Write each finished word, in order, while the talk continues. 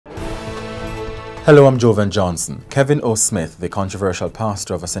Hello, I'm Jovan Johnson. Kevin O. Smith, the controversial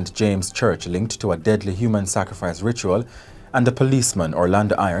pastor of a St. James Church linked to a deadly human sacrifice ritual, and the policeman,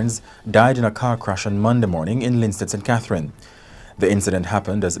 Orlando Irons, died in a car crash on Monday morning in Linstead, St. Catherine. The incident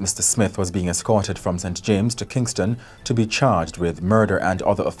happened as Mr. Smith was being escorted from St. James to Kingston to be charged with murder and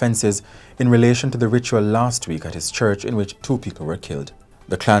other offences in relation to the ritual last week at his church in which 2 people were killed.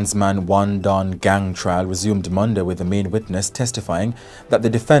 The clansman-One Don gang trial resumed Monday with the main witness testifying that the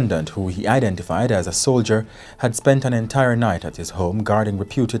defendant, who he identified as a soldier, had spent an entire night at his home guarding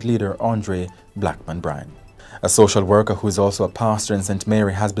reputed leader Andre Blackman Bryan. A social worker who is also a pastor in St.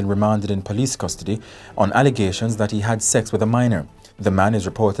 Mary has been remanded in police custody on allegations that he had sex with a minor. The man is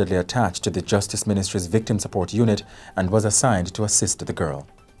reportedly attached to the Justice Ministry's Victim Support Unit and was assigned to assist the girl.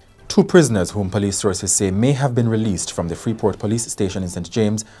 2 prisoners whom police sources say may have been released from the Freeport police station in St.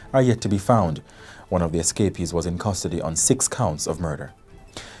 James are yet to be found. One of the escapees was in custody on 6 counts of murder.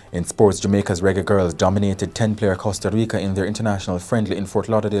 In sports, Jamaica's Reggae Girlz dominated 10-player Costa Rica in their international friendly in Fort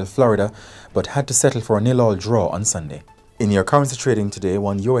Lauderdale, Florida, but had to settle for a 0-0 draw on Sunday. In your currency trading today,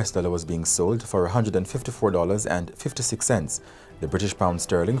 $1 was being sold for $154.56, the British pound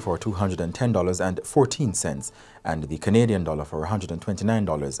sterling for $210.14, and the Canadian dollar for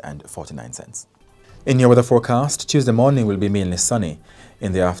 $129.49. In your weather forecast, Tuesday morning will be mainly sunny.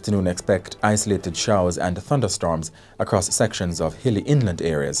 In the afternoon, expect isolated showers and thunderstorms across sections of hilly inland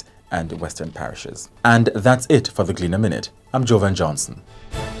areas and western parishes. And that's it for the Gleaner Minute. I'm Jovan Johnson.